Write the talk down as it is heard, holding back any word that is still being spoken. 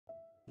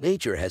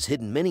Nature has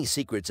hidden many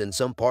secrets in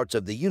some parts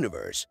of the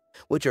universe,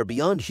 which are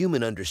beyond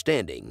human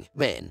understanding.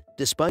 Man,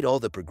 despite all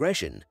the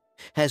progression,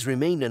 has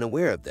remained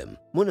unaware of them.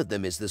 One of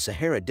them is the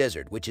Sahara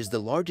Desert, which is the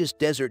largest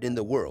desert in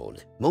the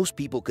world. Most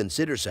people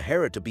consider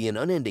Sahara to be an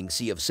unending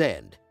sea of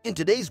sand. In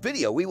today's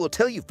video, we will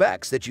tell you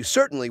facts that you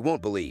certainly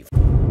won't believe.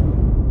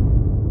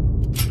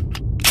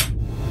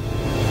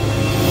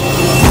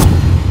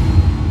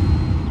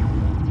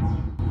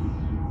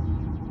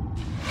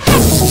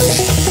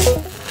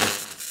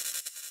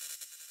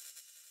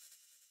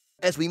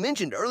 As we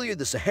mentioned earlier,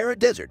 the Sahara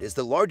Desert is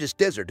the largest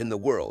desert in the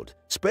world,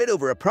 spread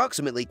over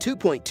approximately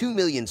 2.2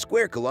 million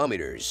square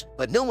kilometers.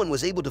 But no one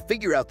was able to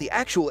figure out the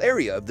actual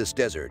area of this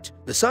desert.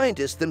 The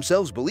scientists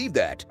themselves believe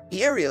that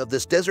the area of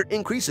this desert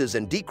increases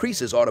and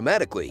decreases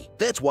automatically.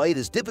 That's why it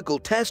is a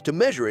difficult task to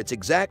measure its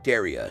exact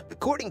area.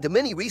 According to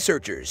many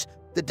researchers,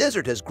 the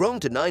desert has grown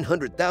to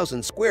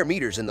 900,000 square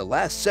meters in the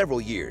last several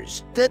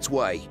years. That's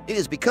why it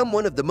has become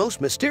one of the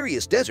most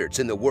mysterious deserts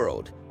in the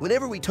world.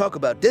 Whenever we talk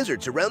about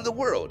deserts around the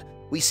world,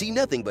 we see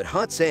nothing but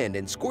hot sand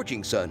and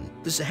scorching sun.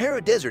 The Sahara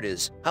Desert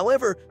is,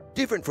 however,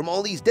 different from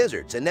all these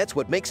deserts, and that's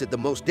what makes it the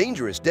most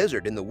dangerous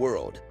desert in the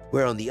world.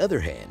 Where on the other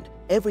hand,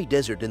 every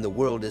desert in the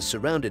world is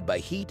surrounded by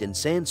heat and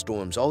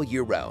sandstorms all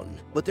year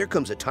round. But there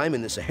comes a time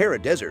in the Sahara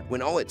Desert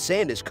when all its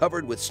sand is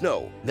covered with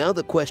snow. Now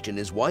the question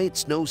is why it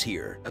snows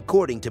here.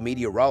 According to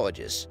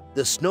meteorologists,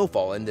 the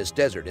snowfall in this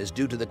desert is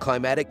due to the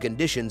climatic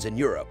conditions in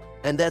Europe.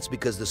 And that's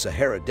because the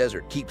Sahara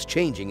Desert keeps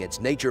changing its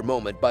nature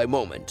moment by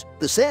moment.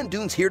 The sand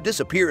dunes here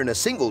disappear in a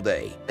single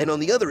day, and on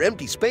the other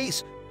empty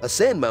space, a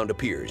sand mound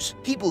appears.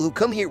 People who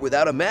come here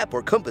without a map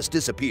or compass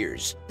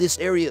disappears. This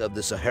area of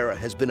the Sahara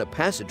has been a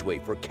passageway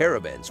for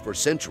caravans for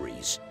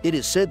centuries. It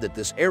is said that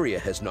this area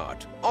has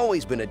not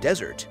always been a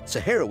desert.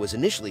 Sahara was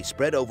initially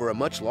spread over a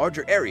much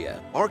larger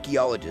area.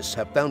 Archaeologists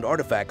have found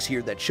artifacts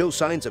here that show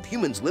signs of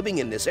humans living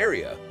in this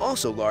area.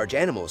 Also, large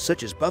animals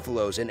such as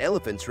buffaloes and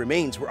elephants'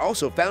 remains were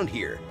also found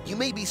here. You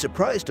may be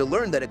surprised to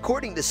learn that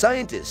according to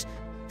scientists,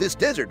 this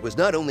desert was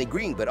not only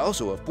green but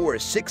also a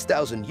forest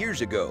 6,000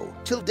 years ago.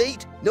 Till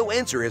date, no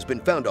answer has been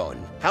found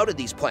on how did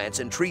these plants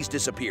and trees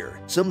disappear.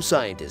 Some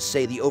scientists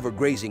say the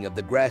overgrazing of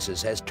the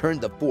grasses has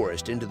turned the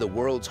forest into the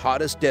world's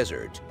hottest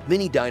desert.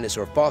 Many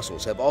dinosaur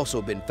fossils have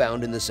also been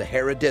found in the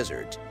Sahara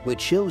Desert,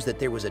 which shows that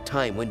there was a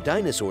time when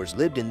dinosaurs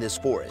lived in this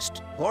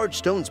forest. Large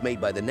stones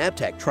made by the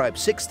Naptak tribe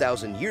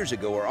 6,000 years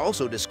ago are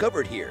also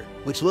discovered here,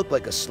 which look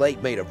like a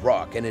slate made of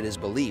rock, and it is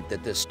believed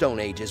that this Stone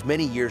Age is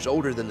many years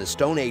older than the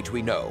Stone Age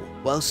we know.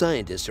 While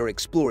scientists are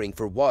exploring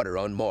for water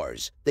on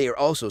Mars, they are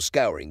also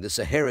scouring the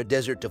Sahara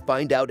Desert to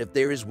find out if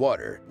there is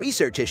water.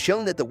 Research has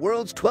shown that the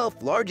world's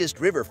 12th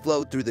largest river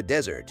flowed through the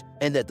desert,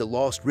 and that the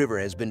lost river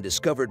has been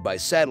discovered by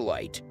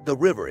satellite. The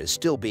river is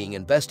still being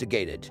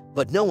investigated,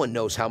 but no one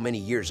knows how many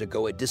years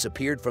ago it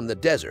disappeared from the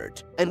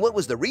desert, and what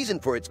was the reason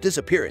for its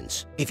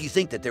disappearance. If you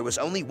think that there was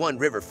only one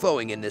river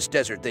flowing in this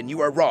desert, then you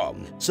are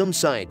wrong. Some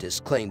scientists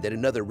claim that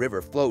another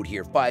river flowed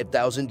here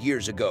 5,000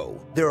 years ago.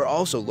 There are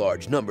also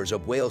large numbers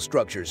of whale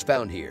structures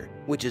found here,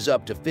 which is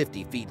up to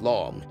 50 feet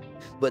long.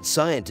 But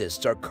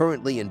scientists are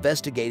currently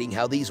investigating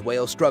how these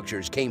whale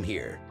structures came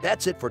here.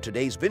 That's it for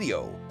today's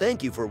video.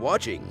 Thank you for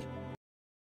watching.